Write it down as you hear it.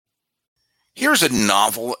Here's a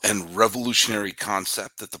novel and revolutionary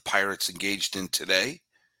concept that the Pirates engaged in today.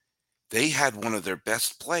 They had one of their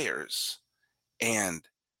best players and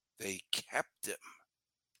they kept him.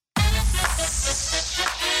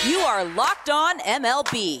 You are Locked On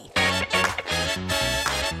MLB,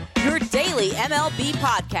 your daily MLB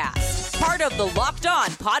podcast. Part of the Locked On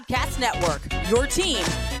Podcast Network, your team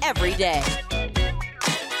every day.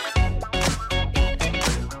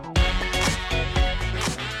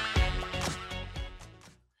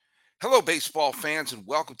 Hello, baseball fans, and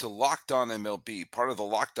welcome to Locked On MLB, part of the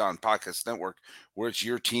Locked On Podcast Network, where it's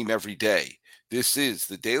your team every day. This is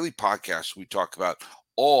the daily podcast we talk about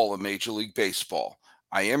all of Major League Baseball.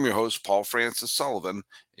 I am your host, Paul Francis Sullivan.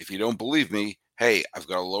 If you don't believe me, hey, I've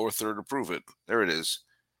got a lower third to prove it. There it is.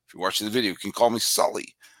 If you're watching the video, you can call me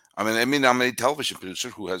Sully. I'm an Emmy-nominated television producer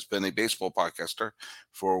who has been a baseball podcaster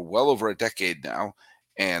for well over a decade now,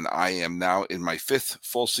 and I am now in my fifth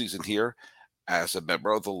full season here as a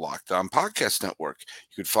member of the Locked On Podcast Network.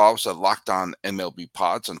 You can follow us at Locked On MLB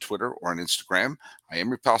Pods on Twitter or on Instagram. I am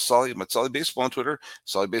your pal Sully. I'm at Sully Baseball on Twitter,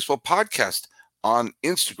 Sully Baseball Podcast on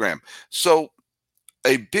Instagram. So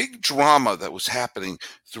a big drama that was happening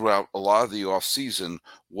throughout a lot of the offseason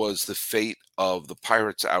was the fate of the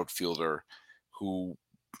Pirates outfielder who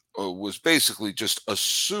was basically just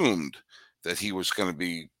assumed that he was going to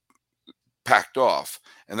be packed off,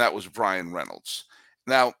 and that was Bryan Reynolds.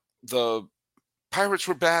 Now, the Pirates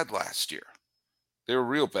were bad last year. They were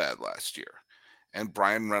real bad last year. And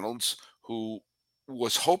Bryan Reynolds, who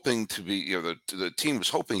was hoping to be, the team was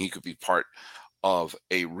hoping he could be part of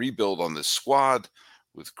a rebuild on this squad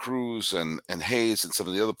with Cruz and Hayes and some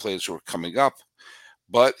of the other players who are coming up.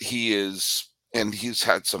 But he's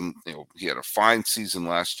had some, he had a fine season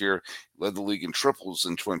last year, led the league in triples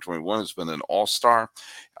in 2021, has been an all-star.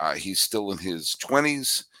 He's still in his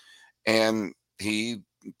 20s, and he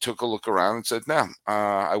took a look around and said, no,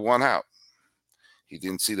 I want out. He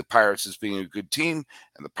didn't see the Pirates as being a good team,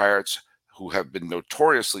 and the Pirates, who have been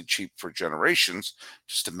notoriously cheap for generations,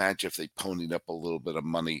 just imagine if they ponied up a little bit of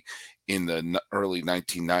money in the early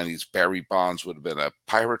 1990s. Barry Bonds would have been a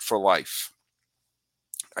Pirate for life.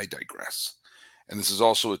 I digress. And this is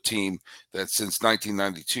also a team that since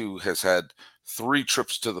 1992 has had 3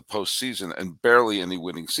 trips to the postseason and barely any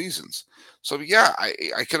winning seasons. So, yeah,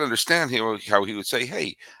 I can understand how he would say,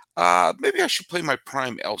 hey, maybe I should play my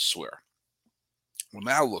prime elsewhere. Well,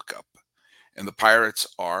 now look up. And the Pirates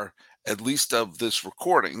are, at least of this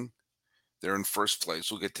recording, they're in first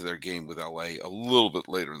place. We'll get to their game with LA a little bit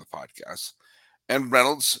later in the podcast. And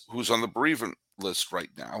Reynolds, who's on the bereavement list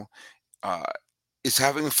right now, is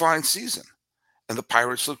having a fine season. And the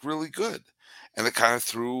Pirates look really good. And it kind of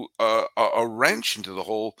threw a wrench into the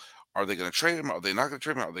whole, are they going to trade him? Are they not going to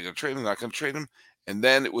trade him? Are they going to trade him? Not going to trade him? And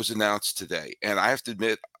then it was announced today. And I have to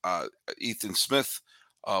admit, Ethan Smith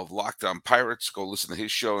of Locked On Pirates, go listen to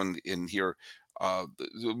his show and hear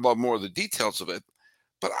more of the details of it.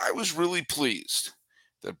 But I was really pleased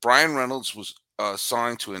that Bryan Reynolds was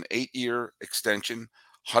signed to an 8-year extension,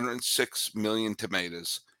 106 million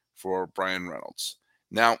tomatoes for Bryan Reynolds.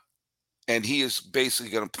 Now, and he is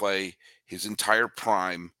basically going to play his entire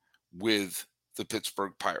prime with the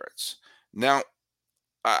Pittsburgh Pirates. Now,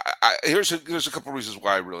 here's a couple reasons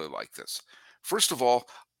why I really like this. First of all,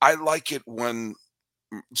 I like it when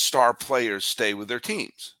star players stay with their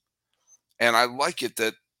teams. And I like it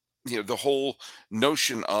that, the whole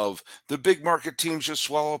notion of the big market teams just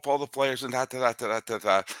swallow up all the players and that.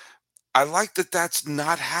 I like that that's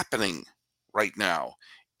not happening right now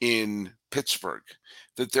in Pittsburgh,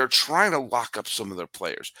 that they're trying to lock up some of their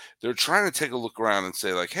players. They're trying to take a look around and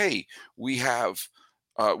say, like, hey,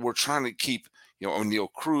 we're trying to keep, O'Neal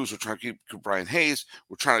Cruz, we're trying to keep Brian Hayes.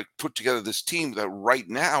 We're trying to put together this team that right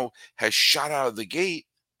now has shot out of the gate.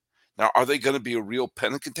 Now, are they going to be a real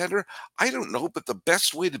pennant contender? I don't know, but the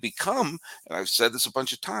best way to become, and I've said this a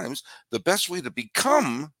bunch of times, the best way to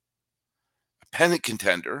become a pennant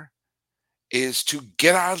contender is to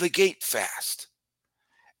get out of the gate fast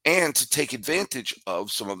and to take advantage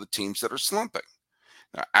of some of the teams that are slumping.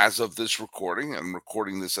 Now, as of this recording, I'm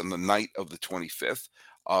recording this on the night of the 25th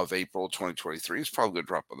of April 2023. It's probably going to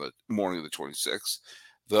drop on the morning of the 26th.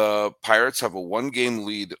 The Pirates have a 1-game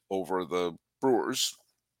lead over the Brewers,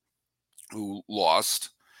 who lost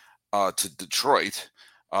to Detroit.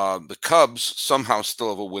 The Cubs somehow still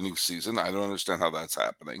have a winning season. I don't understand how that's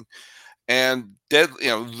happening. And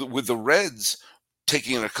with the Reds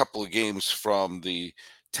taking a couple of games from the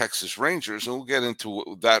Texas Rangers, and we'll get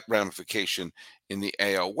into that ramification in the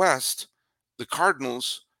AL West, the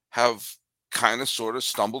Cardinals have kind of sort of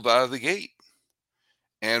stumbled out of the gate.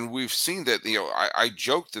 And we've seen that, I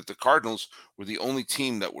joked that the Cardinals were the only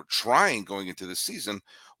team that were trying going into the season.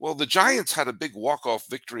 Well, the Giants had a big walk-off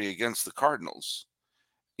victory against the Cardinals.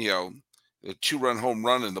 You know, a two-run home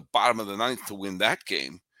run in the bottom of the ninth to win that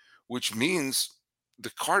game, which means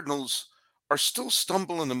the Cardinals are still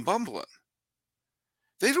stumbling and bumbling.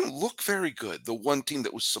 They don't look very good, the one team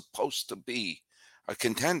that was supposed to be a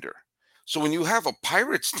contender. So when you have a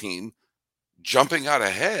Pirates team jumping out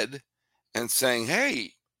ahead and saying,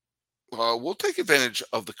 hey, we'll take advantage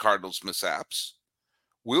of the Cardinals' mishaps.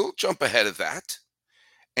 We'll jump ahead of that.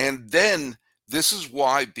 And then this is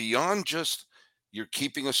why, beyond just you're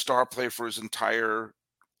keeping a star player for his entire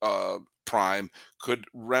uh, prime, could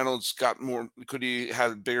Reynolds got more? Could he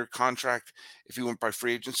had a bigger contract if he went by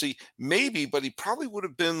free agency? Maybe, but he probably would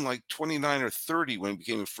have been like 29 or 30 when he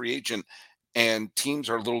became a free agent. And teams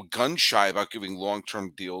are a little gun shy about giving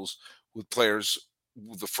long-term deals with players.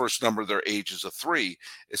 The first number of their age is a 3,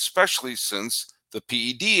 especially since the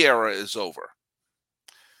PED era is over.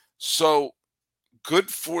 So good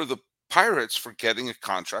for the Pirates for getting a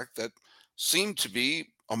contract that seemed to be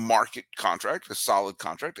a market contract, a solid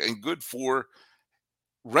contract, and good for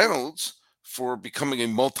Reynolds for becoming a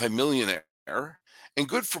multimillionaire, and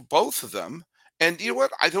good for both of them. And you know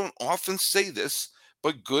what? I don't often say this,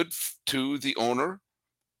 but good to the owner,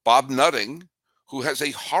 Bob Nutting, who has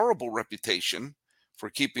a horrible reputation for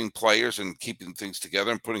keeping players and keeping things together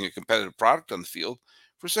and putting a competitive product on the field,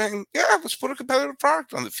 for saying, yeah, let's put a competitive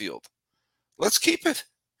product on the field. Let's keep it.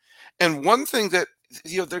 And one thing that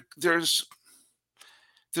there's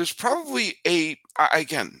probably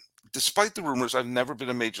again, despite the rumors, I've never been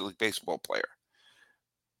a Major League Baseball player,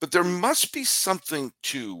 but there must be something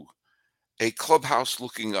to a clubhouse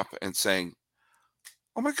looking up and saying,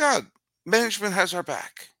 "Oh my God, management has our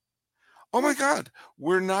back. Oh my God,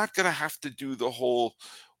 we're not going to have to do the whole,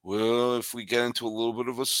 well, if we get into a little bit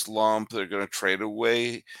of a slump, they're going to trade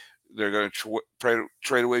away. They're going to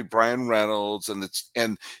trade away Bryan Reynolds,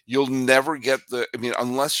 and you'll never get the. I mean,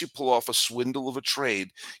 unless you pull off a swindle of a trade,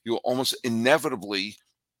 you'll almost inevitably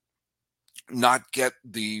not get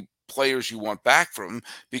the players you want back from them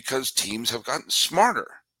because teams have gotten smarter.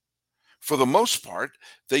 For the most part,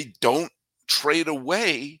 they don't trade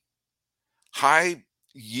away high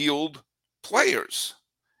yield players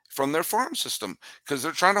from their farm system because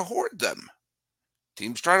they're trying to hoard them.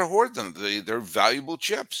 Teams try to hoard them. They're valuable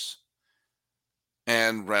chips.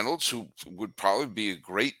 And Reynolds, who would probably be a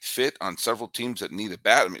great fit on several teams that need a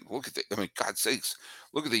bat. I mean, God's sakes,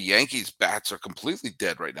 look at the Yankees' bats are completely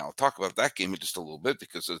dead right now. I'll talk about that game in just a little bit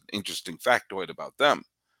because there's an interesting factoid about them.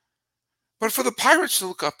 But for the Pirates to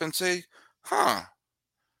look up and say, huh,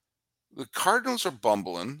 the Cardinals are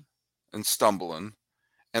bumbling and stumbling,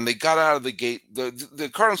 and they got out of the gate. The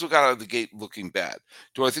Cardinals got out of the gate looking bad.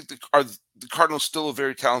 Do I think are the Cardinals still a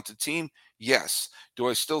very talented team? Yes. Do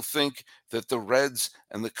I still think that the Reds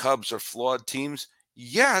and the Cubs are flawed teams?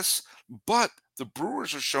 Yes. But the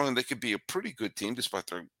Brewers are showing they could be a pretty good team despite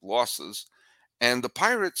their losses. And the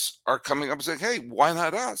Pirates are coming up and saying, hey, why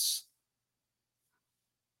not us?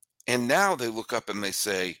 And now they look up and they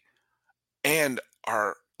say, and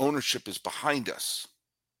our ownership is behind us.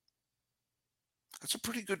 That's a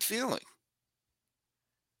pretty good feeling.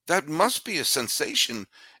 That must be a sensation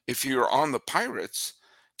if you're on the Pirates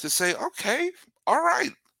to say, okay, all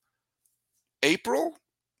right, April,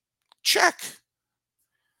 check.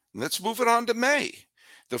 Let's move it on to May.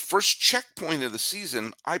 The first checkpoint of the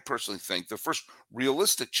season, I personally think, the first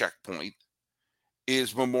realistic checkpoint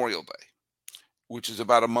is Memorial Day, which is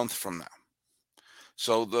about a month from now.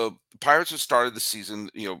 So the Pirates have started the season.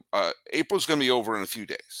 April's going to be over in a few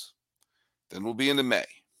days. Then we'll be into May.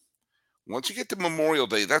 Once you get to Memorial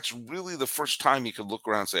Day, that's really the first time you can look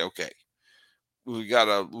around and say, okay, we got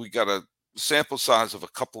a sample size of a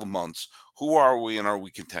couple of months. Who are we and are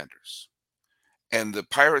we contenders? And the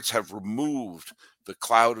Pirates have removed the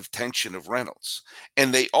cloud of tension of Reynolds.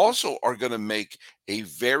 And they also are going to make a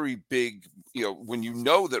very big, when you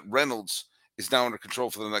know that Reynolds is now under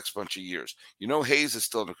control for the next bunch of years. Hayes is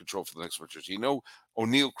still under control for the next bunch of years.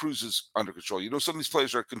 O'Neill Cruz is under control. Some of these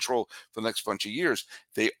players are in control for the next bunch of years.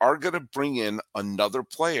 They are going to bring in another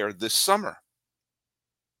player this summer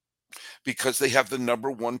because they have the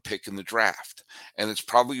number 1 pick in the draft. And it's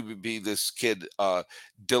probably going to be this kid,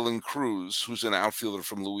 Dylan Cruz, who's an outfielder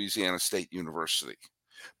from Louisiana State University.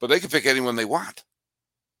 But they can pick anyone they want.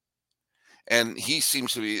 And he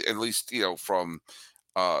seems to be, at least, from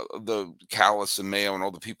the Callis and Mayo and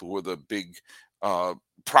all the people who are the big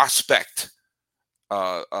prospect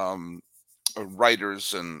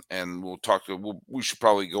writers, and we'll talk to. We should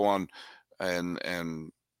probably go on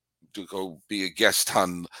and to go be a guest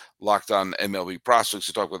on Locked On MLB Prospects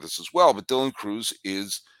to talk about this as well. But Dylan Cruz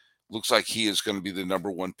looks like he is going to be the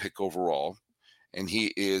number one pick overall, and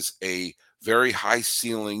he is a very high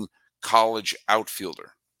ceiling college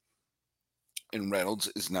outfielder. And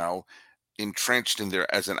Reynolds is now entrenched in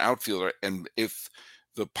there as an outfielder. And if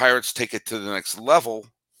the Pirates take it to the next level,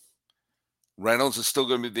 Reynolds is still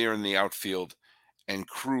going to be there in the outfield, and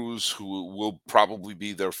Cruz, who will probably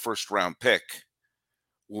be their first round pick,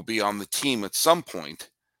 will be on the team at some point.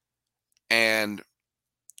 And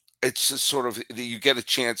it's just sort of, you get a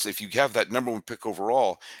chance if you have that number one pick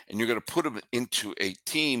overall and you're going to put him into a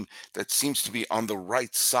team that seems to be on the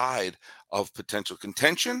right side of potential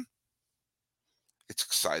contention. It's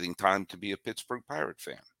exciting time to be a Pittsburgh Pirate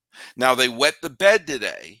fan. Now, they wet the bed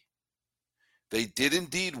today. They did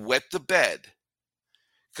indeed wet the bed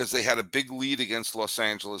because they had a big lead against Los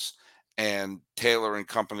Angeles, and Taylor and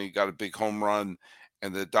company got a big home run,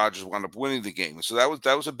 and the Dodgers wound up winning the game. So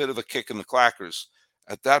that was a bit of a kick in the clackers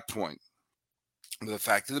at that point. But the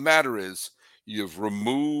fact of the matter is, you've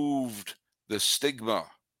removed the stigma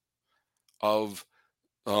of,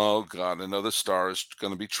 oh God, another star is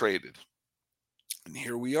going to be traded. And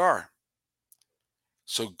here we are.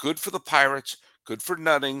 So good for the Pirates, good for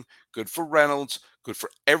Nutting, good for Reynolds, good for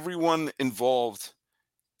everyone involved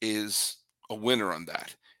is a winner on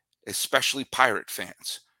that, especially Pirate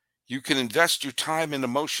fans. You can invest your time and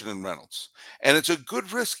emotion in Reynolds, and it's a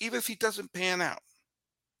good risk even if he doesn't pan out,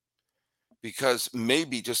 because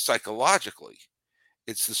maybe just psychologically,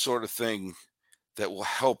 it's the sort of thing that will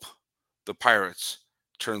help the Pirates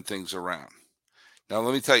turn things around. Now,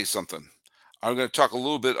 let me tell you something. I'm going to talk a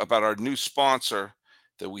little bit about our new sponsor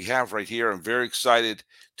that we have right here. I'm very excited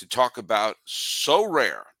to talk about So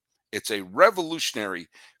Rare. It's a revolutionary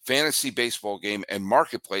fantasy baseball game and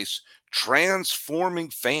marketplace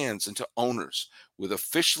transforming fans into owners with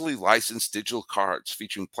officially licensed digital cards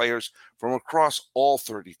featuring players from across all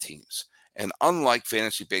 30 teams. And unlike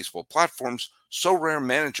fantasy baseball platforms, So Rare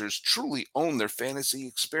managers truly own their fantasy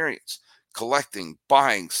experience, collecting,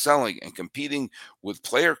 buying, selling, and competing with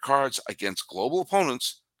player cards against global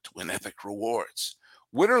opponents to win epic rewards.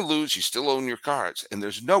 Win or lose, you still own your cards, and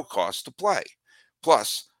there's no cost to play.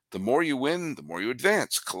 Plus, the more you win, the more you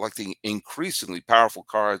advance, collecting increasingly powerful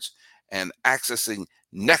cards and accessing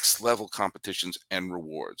next-level competitions and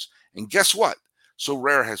rewards. And guess what? So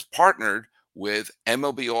Rare has partnered with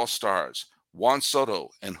MLB All-Stars Juan Soto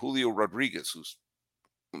and Julio Rodriguez, who's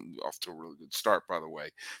off to a really good start, by the way,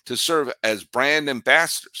 to serve as brand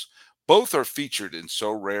ambassadors. Both are featured in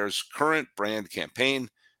So Rare's current brand campaign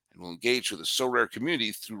and will engage with the So Rare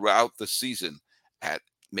community throughout the season at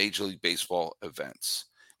Major League Baseball events.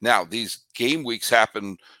 Now, these game weeks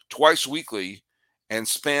happen twice weekly and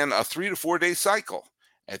span a 3 to 4 day cycle.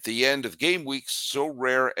 At the end of game weeks, So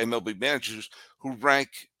Rare MLB managers who rank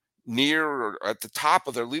near or at the top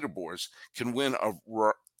of their leaderboards can win a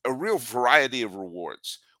real variety of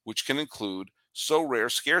rewards, which can include So Rare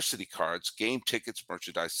scarcity cards, game tickets,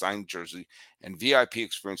 merchandise, signed jersey, and VIP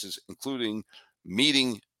experiences, including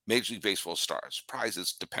meeting Major League Baseball stars.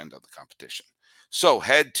 Prizes depend on the competition. So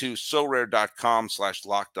head to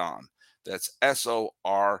sorare.com/lockedon. That's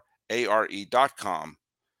SORARE.com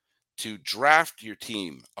to draft your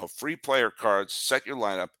team of free player cards, set your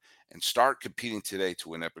lineup, and start competing today to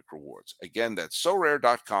win epic rewards. Again, that's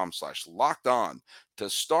sorare.com/lockedon to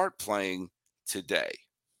start playing today.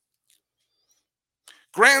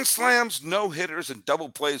 Grand slams, no hitters, and double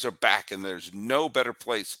plays are back, and there's no better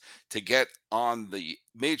place to get on the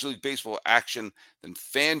Major League Baseball action than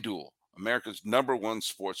FanDuel, America's #1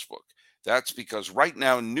 sportsbook. That's because right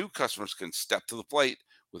now, new customers can step to the plate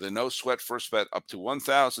with a no-sweat first bet up to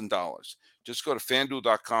 $1,000. Just go to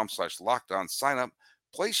FanDuel.com/lockedon, sign up,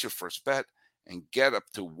 place your first bet, and get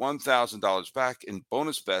up to $1,000 back in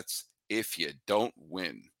bonus bets if you don't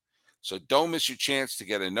win. So don't miss your chance to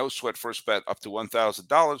get a no-sweat first bet up to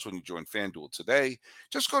 $1,000 when you join FanDuel today.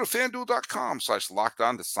 Just go to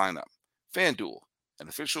FanDuel.com/lockedon to sign up. FanDuel, an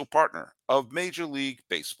official partner of Major League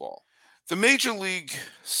Baseball. The Major League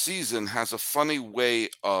season has a funny way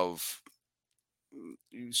of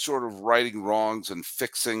sort of righting wrongs and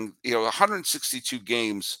fixing. 162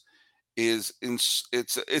 games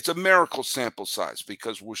it's a miracle sample size,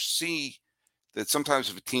 because we see that sometimes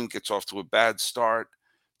if a team gets off to a bad start,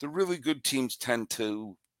 the really good teams tend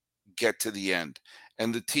to get to the end,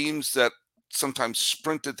 and the teams that sometimes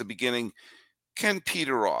sprint at the beginning can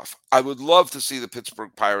peter off. I would love to see the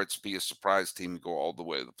Pittsburgh Pirates be a surprise team and go all the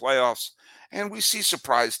way to the playoffs, and we see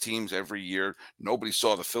surprise teams every year. Nobody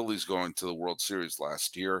saw the Phillies going to the World Series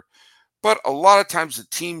last year, but a lot of times the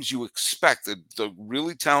teams you expect, the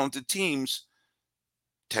really talented teams,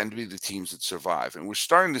 tend to be the teams that survive. And we're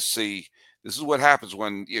starting to see this is what happens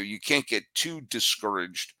when you can't get too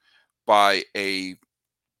discouraged by a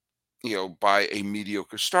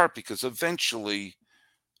mediocre start, because eventually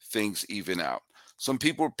things even out. Some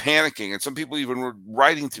people are panicking, and some people even were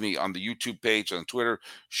writing to me on the YouTube page, on Twitter,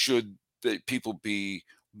 should the people be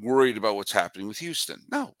worried about what's happening with Houston?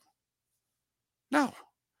 No, no.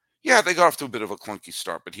 Yeah, they got off to a bit of a clunky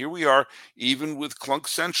start, but here we are, even with Clunk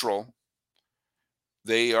Central,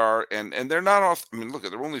 they are, and they're not off. I mean, look,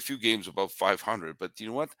 they're only a few games above 500, but you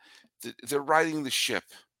know what? They're riding the ship,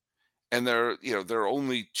 and they're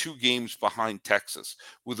only 2 games behind Texas,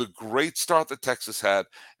 with a great start that Texas had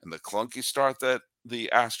and the clunky start that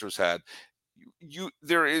the Astros had.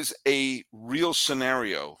 There is a real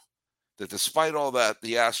scenario that despite all that,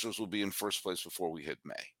 the Astros will be in first place before we hit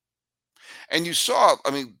May. And you saw,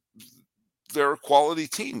 I mean, they're a quality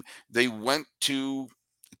team. They went to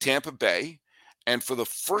Tampa Bay, and for the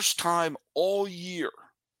first time all year,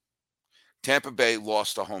 Tampa Bay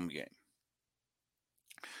lost a home game.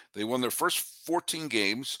 They won their first 14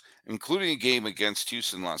 games, including a game against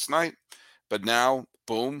Houston last night. But now,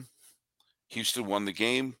 boom, Houston won the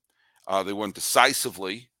game. They won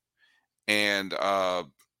decisively, and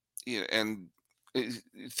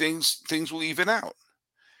things will even out.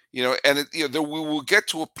 And we will get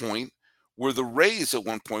to a point where the Rays at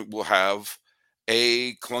one point will have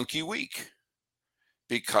a clunky week,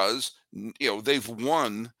 because they've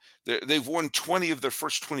won 20 of their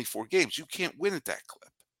first 24 games. You can't win at that clip.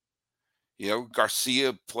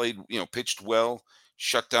 Garcia pitched well,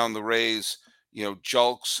 shut down the Rays.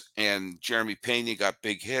 Julks and Jeremy Pena got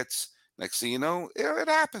big hits. Next thing you know, it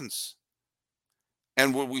happens.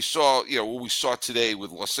 And what we saw today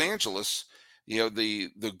with Los Angeles,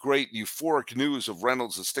 the great euphoric news of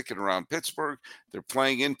Reynolds is sticking around Pittsburgh. They're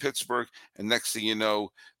playing in Pittsburgh, and next thing you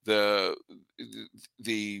know, the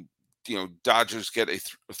Dodgers get a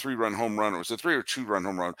 3-run home run, or was it a 3 or 2-run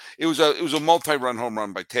home run? It was a multi-run home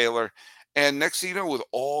run by Taylor. And next thing you know, with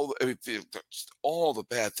all the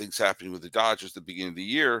bad things happening with the Dodgers at the beginning of the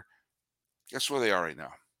year, guess where they are right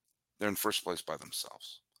now? They're in first place by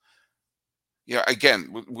themselves.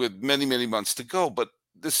 Again, with many, many months to go, but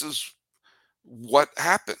this is what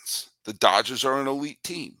happens. The Dodgers are an elite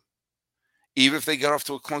team. Even if they get off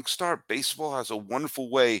to a clunk start, baseball has a wonderful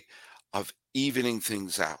way of evening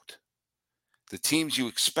things out. The teams you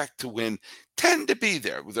expect to win tend to be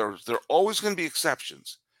there. There are always going to be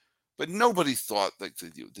exceptions. But nobody thought like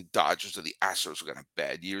the Dodgers or the Astros were going to have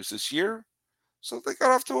bad years this year. So they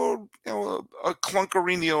got off to a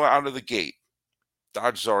clunkerino out of the gate.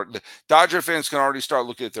 Dodger fans can already start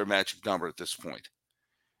looking at their magic number at this point.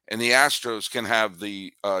 And the Astros can have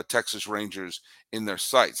the Texas Rangers in their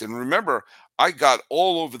sights. And remember, I got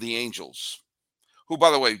all over the Angels, who, by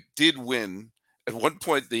the way, did win. At one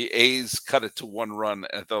point, the A's cut it to 1 run,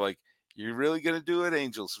 and they're like, "You're really going to do it,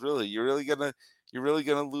 Angels? Really? You're really going to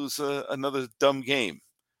lose another dumb game?"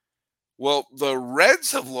 Well, the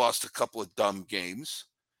Reds have lost a couple of dumb games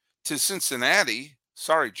to Cincinnati.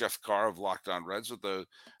 Sorry, Jeff Carr of Locked On Reds, with the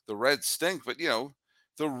Reds stink. But,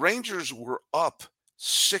 the Rangers were up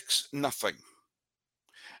 6-0.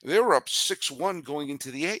 They were up 6-1 going into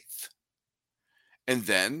the 8th. And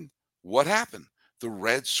then what happened? The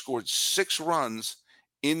Reds scored 6 runs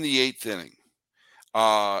in the 8th inning.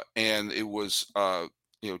 And it was,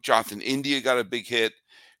 Jonathan India got a big hit.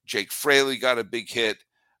 Jake Fraley got a big hit.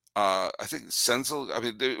 I think Senzel. I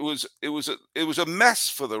mean, it was a mess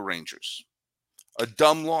for the Rangers. A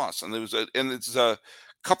dumb loss, and it's a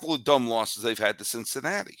couple of dumb losses they've had to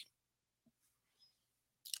Cincinnati.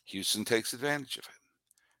 Houston takes advantage of it.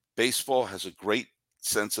 Baseball has a great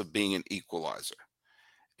sense of being an equalizer,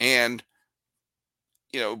 and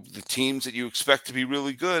the teams that you expect to be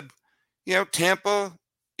really good. Tampa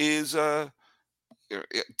is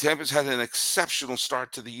Tampa's had an exceptional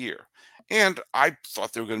start to the year. And I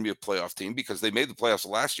thought they were going to be a playoff team because they made the playoffs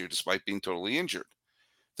last year despite being totally injured.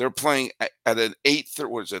 They're playing at an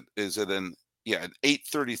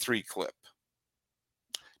 833 clip.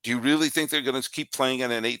 Do you really think they're going to keep playing at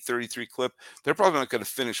an 833 clip? They're probably not going to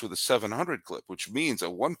finish with a 700 clip, which means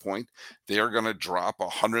at one point they are going to drop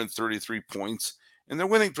 133 points in their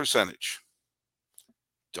winning percentage.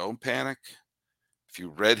 Don't panic. If you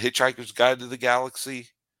read Hitchhiker's Guide to the Galaxy,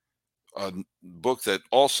 a book that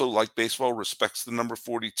also, like baseball, respects the number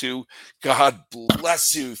 42, God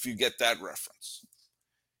bless you if you get that reference.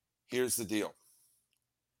 Here's the deal.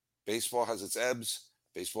 Baseball has its ebbs,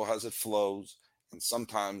 baseball has its flows, and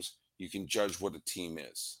sometimes you can judge what a team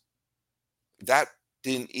is. That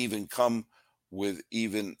didn't even come with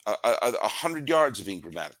even 100 yards of being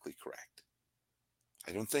grammatically correct.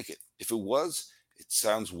 I don't think it. If it was, It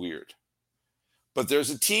sounds weird. But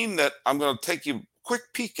there's a team that I'm going to take you a quick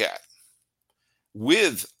peek at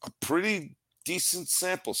with a pretty decent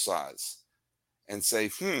sample size and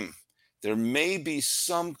say, there may be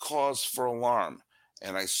some cause for alarm.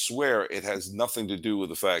 And I swear it has nothing to do with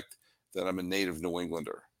the fact that I'm a native New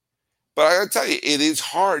Englander. But I gotta tell you, it is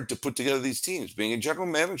hard to put together these teams. Being a general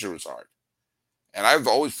manager is hard. And I've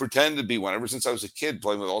always pretended to be one ever since I was a kid,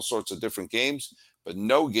 playing with all sorts of different games. But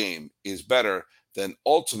no game is better than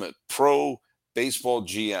Ultimate Pro Baseball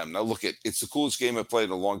GM. Now, look, it's the coolest game I've played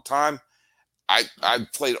in a long time.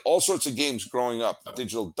 I've played all sorts of games growing up: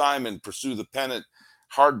 Digital Diamond, Pursue the Pennant,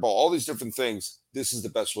 Hardball, all these different things. This is the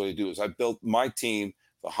best way to do it. I built my team,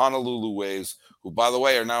 the Honolulu Waves, who, by the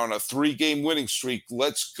way, are now on a 3-game winning streak.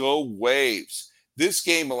 Let's go Waves. This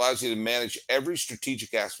game allows you to manage every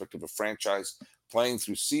strategic aspect of a franchise, playing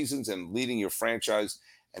through seasons and leading your franchise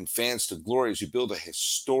and fans to glory as you build a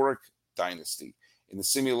historic dynasty. In the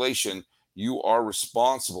simulation, you are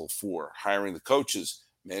responsible for hiring the coaches,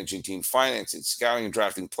 managing team financing, scouting and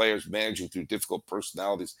drafting players, managing through difficult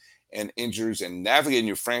personalities and injuries, and navigating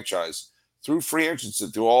your franchise through free agency,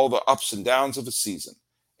 through all the ups and downs of a season.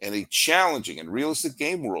 In a challenging and realistic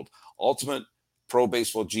game world, Ultimate Pro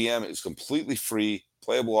Baseball GM is completely free,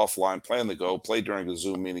 playable offline, play on the go, play during a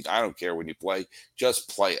Zoom meeting. I don't care when you play, just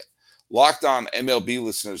play it. Locked On MLB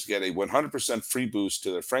listeners get a 100% free boost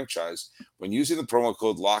to their franchise when using the promo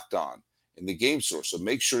code Locked On in the game store, so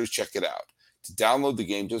make sure to check it out. To download the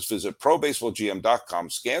game, just visit probaseballgm.com,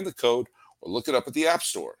 scan the code, or look it up at the App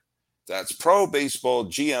Store. That's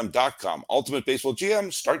probaseballgm.com. Ultimate Baseball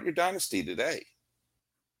GM, start your dynasty today.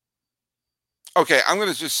 Okay, I'm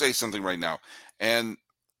going to just say something right now. And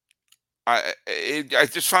I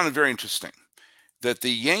just found it very interesting that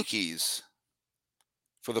the Yankees,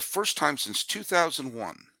 for the first time since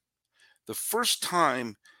 2001, the first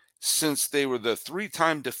time since they were the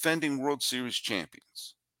 3-time defending World Series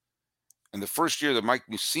champions, and the first year that Mike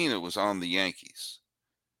Mussina was on the Yankees,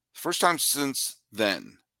 first time since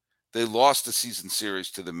then, they lost the season series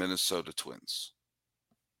to the Minnesota Twins.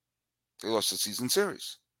 They lost the season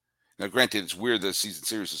series. Now, granted, it's weird that the season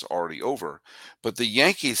series is already over, but the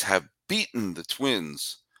Yankees have beaten the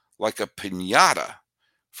Twins like a piñata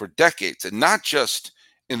for decades, and not just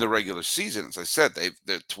in the regular season. As I said,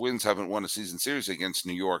 the Twins haven't won a season series against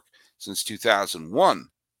New York since 2001,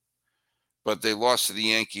 but they lost to the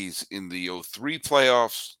Yankees in the 2003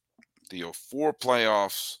 playoffs, the 2004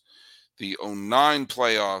 playoffs, the 2009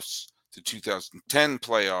 playoffs, the 2010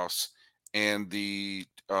 playoffs, and the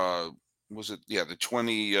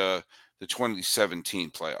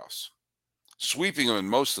 2017 playoffs, sweeping them in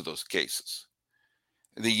most of those cases.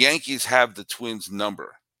 The Yankees have the Twins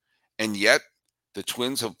number, and yet the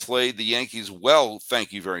Twins have played the Yankees well,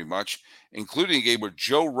 thank you very much, including a game where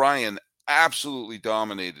Joe Ryan absolutely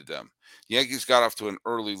dominated them. The Yankees got off to an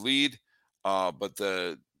early lead, but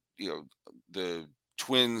the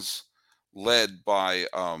Twins, led by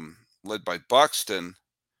Buxton,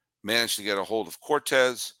 managed to get a hold of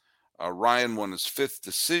Cortez. Ryan won his 5th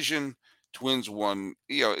decision. Twins won,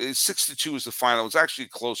 6-2 is the final. It was actually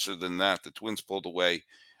closer than that. The Twins pulled away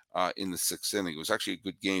in the 6th inning. It was actually a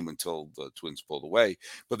good game until the Twins pulled away.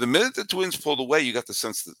 But the minute the Twins pulled away, you got the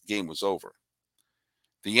sense that the game was over.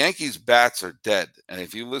 The Yankees' bats are dead. And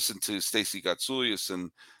if you listen to Stacey Gotsulias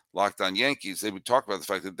and Locked On Yankees, they would talk about the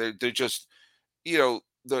fact that they're just,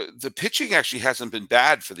 the pitching actually hasn't been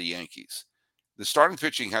bad for the Yankees. The starting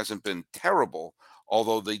pitching hasn't been terrible,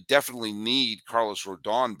 although they definitely need Carlos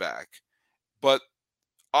Rodon back. But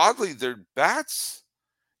oddly, their bats,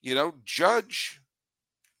 Judge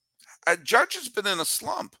has been in a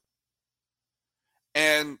slump.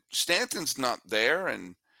 And Stanton's not there.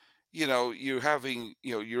 And,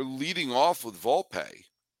 you're leading off with Volpe.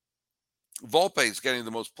 Volpe is getting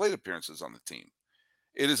the most plate appearances on the team.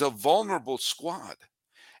 It is a vulnerable squad.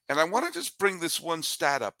 And I want to just bring this one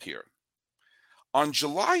stat up here. On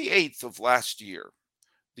July 8th of last year,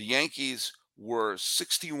 the Yankees were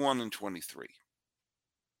 61-23.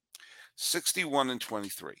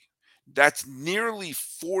 61-23. That's nearly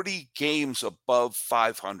 40 games above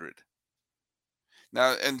 500.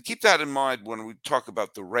 Now, and keep that in mind when we talk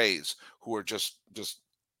about the Rays, who are just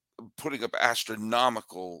putting up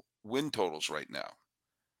astronomical win totals right now.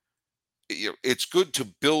 It's good to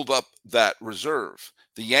build up that reserve.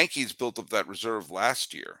 The Yankees built up that reserve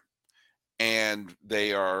last year, and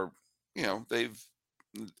they are, they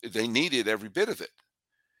needed every bit of it,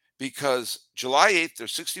 because July 8th, they're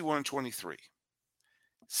 61-23.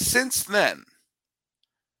 Since then,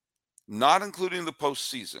 not including the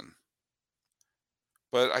postseason,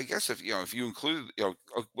 but I guess if you include,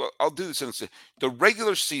 well, I'll do this in the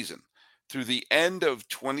regular season, through the end of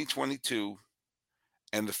 2022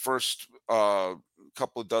 and the first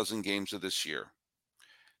couple of dozen games of this year,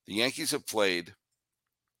 the Yankees have played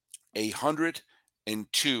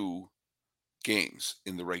 102 games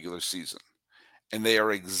in the regular season, and they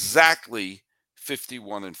are exactly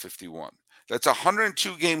 51-51. That's a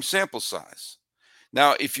 102 game sample size.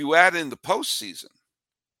 Now, if you add in the postseason,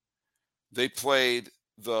 they played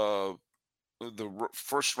the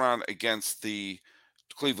first round against the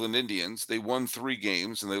Cleveland Indians. They won 3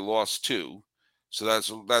 games and they lost 2,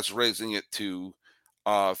 so that's raising it to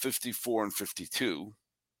 54-52.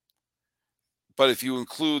 But if you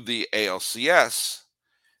include the ALCS,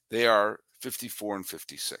 they are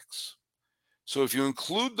 54-56. So if you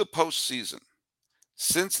include the postseason,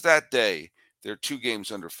 since that day, they're 2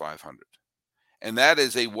 games under 500. And that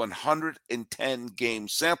is a 110 game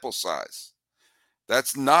sample size.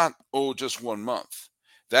 That's not, just 1 month.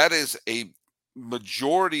 That is a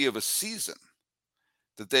majority of a season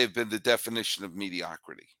that they've been the definition of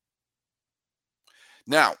mediocrity.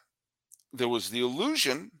 Now, there was the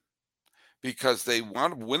illusion because they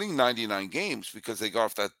wound up winning 99 games because they got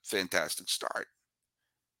off that fantastic start.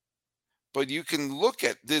 But you can look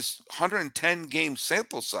at this 110 game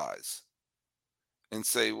sample size and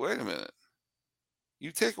say, wait a minute,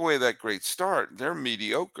 you take away that great start, they're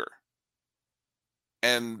mediocre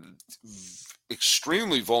and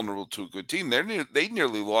extremely vulnerable to a good team. They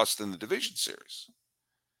nearly lost in the division series.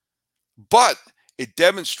 But it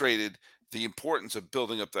demonstrated the importance of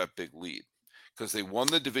building up that big lead because they won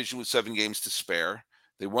the division with 7 games to spare.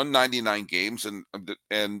 They won 99 games,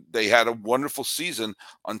 and they had a wonderful season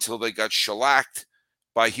until they got shellacked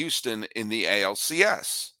by Houston in the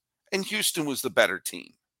ALCS. And Houston was the better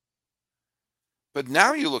team. But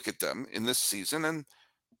now you look at them in this season, and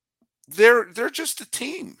they're just a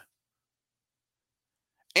team.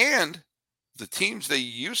 And the teams they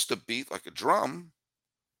used to beat like a drum,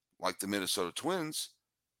 like the Minnesota Twins,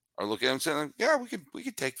 are looking at them saying, yeah, we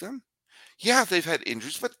could take them. Yeah, they've had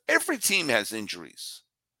injuries, but every team has injuries.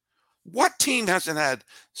 What team hasn't had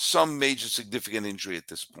some major significant injury at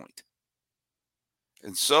this point?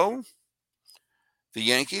 And so the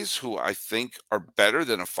Yankees, who I think are better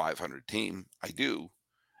than a 500 team, I do.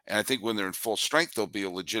 And I think when they're in full strength, they'll be a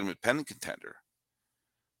legitimate pennant contender.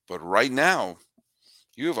 But right now,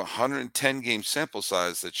 you have a 110 game sample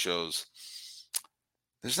size that shows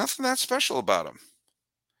there's nothing that special about them.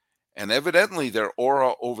 And evidently their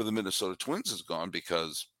aura over the Minnesota Twins is gone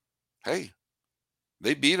because, hey,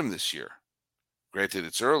 they beat them this year. Granted,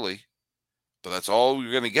 it's early, but that's all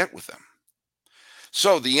you're going to get with them.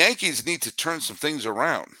 So the Yankees need to turn some things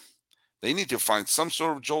around. They need to find some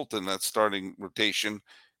sort of jolt in that starting rotation,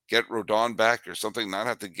 get Rodon back or something, not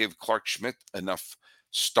have to give Clark Schmidt enough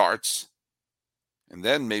starts, and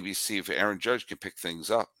then maybe see if Aaron Judge can pick things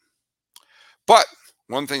up. But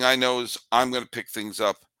one thing I know is I'm going to pick things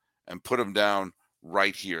up and put them down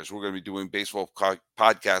right here. So we're going to be doing baseball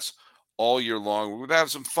podcasts all year long. We're going to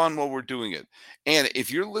have some fun while we're doing it. And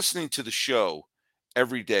if you're listening to the show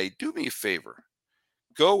every day, do me a favor.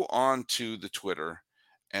 Go on to the Twitter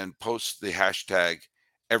and post the hashtag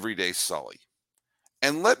EverydaySully.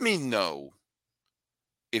 And let me know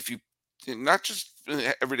if you, not just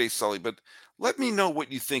Everyday Sully, but let me know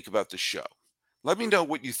what you think about the show. Let me know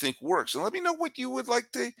what you think works. And let me know what you would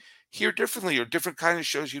like to hear differently or different kind of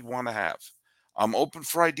shows you'd want to have. I'm open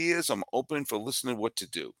for ideas. I'm open for listening what to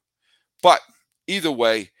do. But either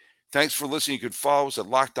way, thanks for listening. You can follow us at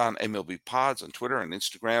Locked On MLB Pods on Twitter and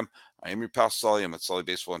Instagram. I am your pal Sully. I'm at Sully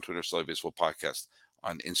Baseball on Twitter, Sully Baseball Podcast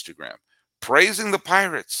on Instagram. Praising the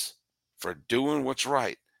Pirates for doing what's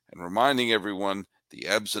right and reminding everyone the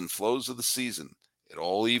ebbs and flows of the season. It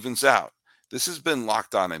all evens out. This has been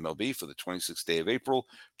Locked On MLB for the 26th day of April,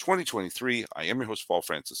 2023. I am your host, Paul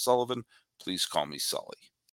Francis Sullivan. Please call me Sully.